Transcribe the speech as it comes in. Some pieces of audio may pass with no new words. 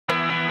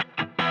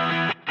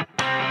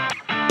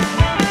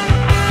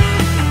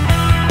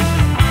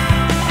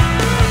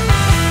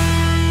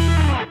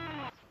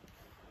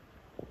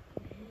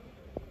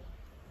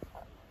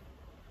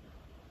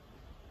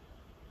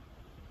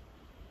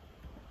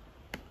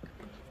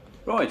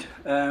Right,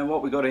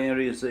 what we got here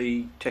is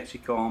the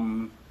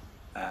Texecom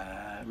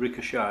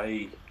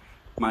Ricochet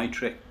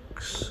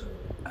matrix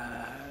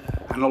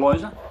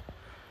analyzer.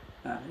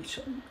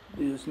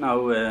 There's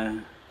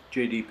no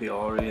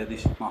GDPR here.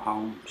 This is my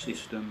home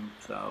system,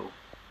 so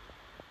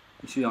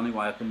it's the only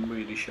way I can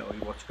really show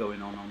you what's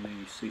going on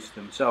the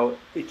system. So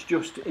it's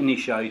just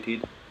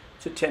initiated.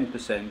 It's at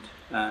 10%,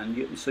 and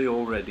you can see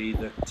already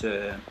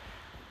that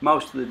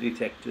most of the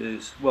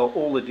detectors, well,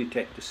 all the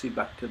detectors see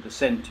back to the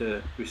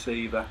center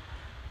receiver,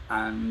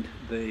 and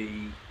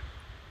the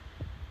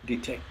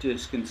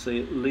detectors can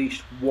see at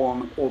least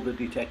one other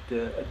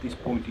detector at this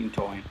point in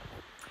time.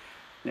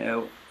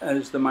 Now,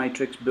 as the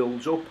matrix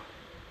builds up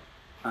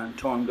and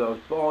time goes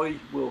by,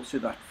 we'll see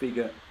that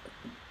figure at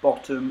the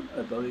bottom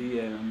of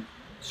the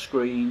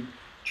screen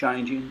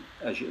changing.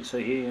 As you can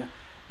see here,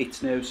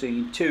 it's now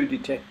seeing two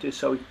detectors,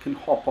 so it can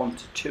hop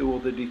onto two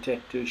other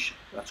detectors.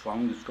 That's why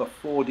it's got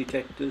four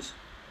detectors.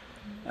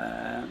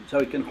 So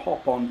it can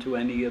hop onto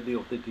any of the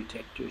other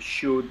detectors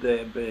should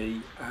there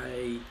be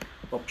a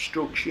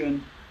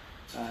obstruction,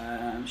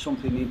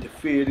 something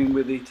interfering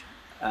with it,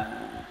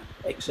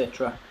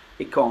 etc.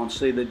 It can't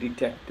see the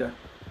detector,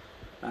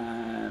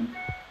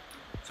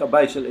 so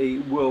basically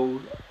it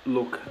will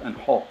look and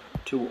hop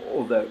to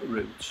other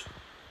routes.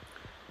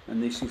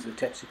 And this is the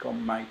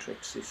Texecom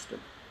matrix system,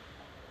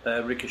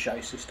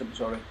 Ricochet system,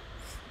 sorry.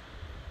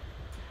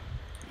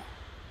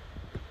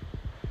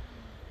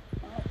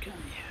 Okay,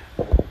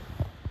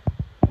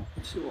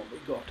 let's see what we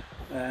got.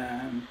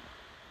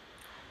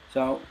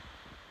 So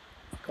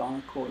I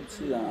can't quite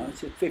see that.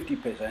 It's at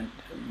 50% at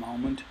the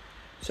moment.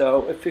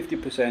 So at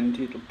 50%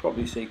 it'll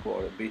probably see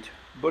quite a bit,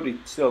 but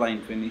it still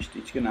ain't finished.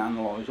 It's going to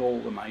analyse all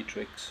the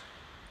matrix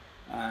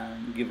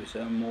and give us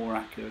a more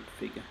accurate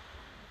figure.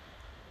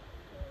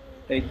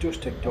 It does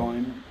take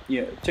time.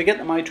 Yeah, to get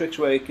the matrix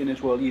working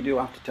as well, you do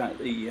have to take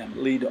the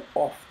leader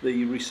off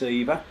the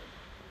receiver,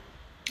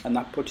 and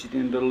that puts it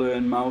into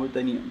learn mode.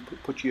 Then you can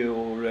put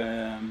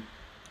your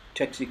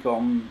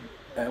Texecom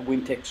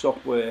Wintex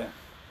software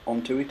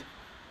onto it,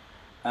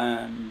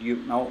 and you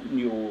can open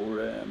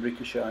your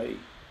Ricochet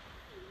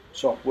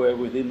software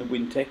within the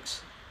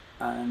Wintex,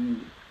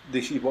 and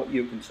this is what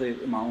you can see at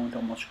the moment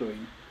on my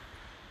screen.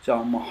 So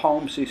on my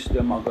home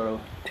system, I've got a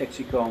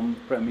Texecom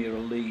Premier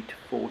Elite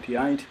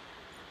 48.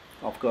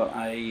 I've got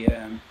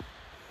a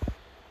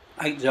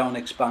 8-zone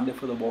expander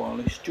for the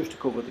wireless, just to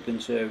cover the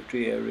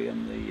conservatory area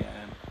and the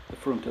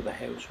front of the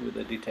house where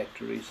the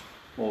detector is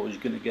always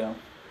going to go.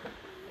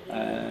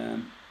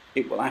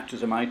 It will act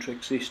as a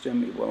matrix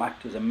system. It will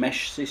act as a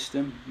mesh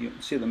system. You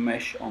can see the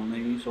mesh on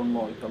these,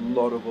 unlike a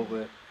lot of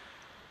other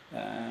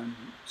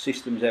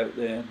systems out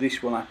there.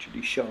 This will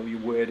actually show you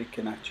where it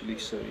can actually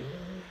see.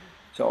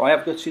 So I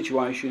have got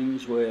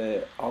situations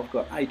where I've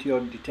got 80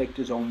 odd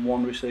detectors on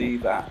one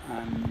receiver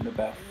and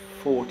about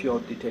 40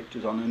 odd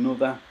detectors on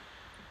another.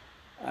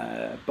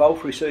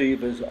 Both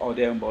receivers are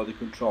down by the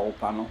control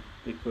panel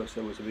because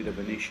there was a bit of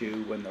an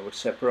issue when they were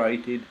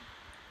separated.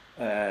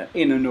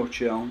 In a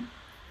nutshell,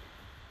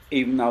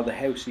 even though the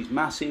house is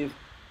massive,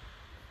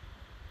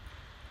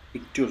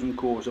 it doesn't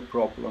cause a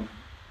problem.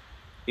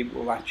 It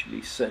will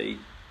actually see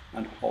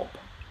and hop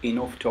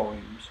enough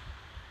times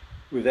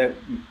without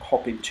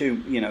hopping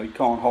too, it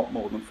can't hop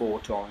more than 4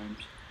 times,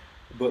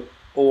 but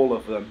all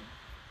of them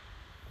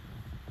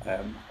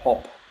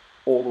hop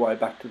all the way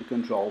back to the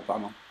control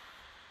panel.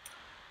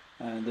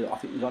 And I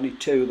think there's only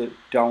 2 that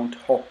don't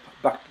hop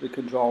back to the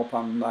control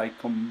panel. They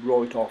come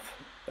right off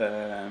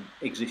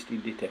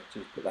existing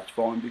detectors, but that's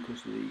fine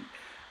because of the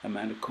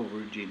amount of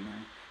coverage in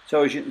there.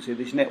 So as you can see,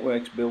 this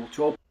network's built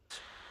up.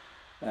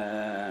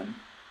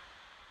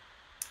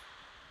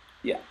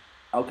 Yeah,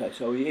 okay,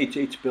 so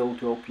it's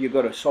built up. You've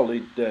got a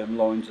solid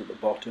lines at the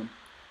bottom.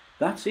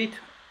 That's it.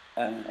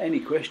 Any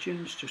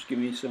questions, just give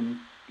me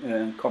some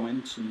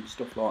comments and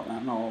stuff like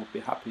that, and I'll be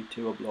happy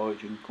to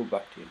oblige and come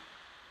back to you.